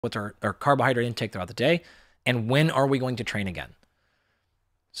what's our carbohydrate intake throughout the day, and when are we going to train again?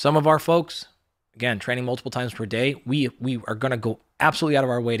 Some of our folks, again, training multiple times per day, we are going to go absolutely out of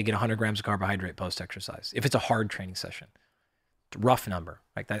our way to get 100 grams of carbohydrate post-exercise. If it's a hard training session, it's a rough number.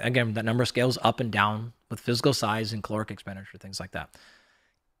 Like that, again, that number scales up and down with physical size and caloric expenditure, things like that.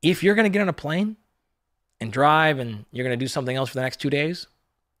 If you're going to get on a plane and drive and you're going to do something else for the next 2 days,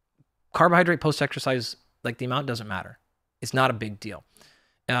 carbohydrate post-exercise, like the amount doesn't matter. It's not a big deal.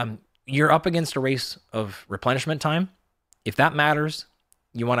 You're up against a race of replenishment time. If that matters,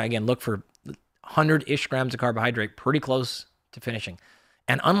 you want to, again, look for 100-ish grams of carbohydrate pretty close to finishing.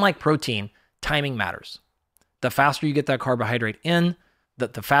 And unlike protein, timing matters. The faster you get that carbohydrate in,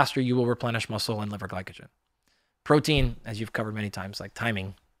 the faster you will replenish muscle and liver glycogen. Protein, as you've covered many times, like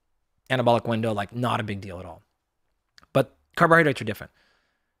timing, anabolic window, like not a big deal at all. But carbohydrates are different.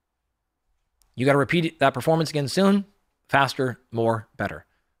 You got to repeat that performance again soon, faster, more, better.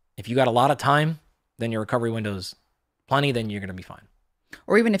 If you got a lot of time, then your recovery window is plenty, then you're going to be fine.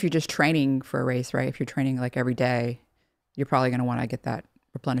 Or even if you're just training for a race, right? If you're training like every day, you're probably going to want to get that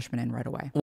replenishment in right away.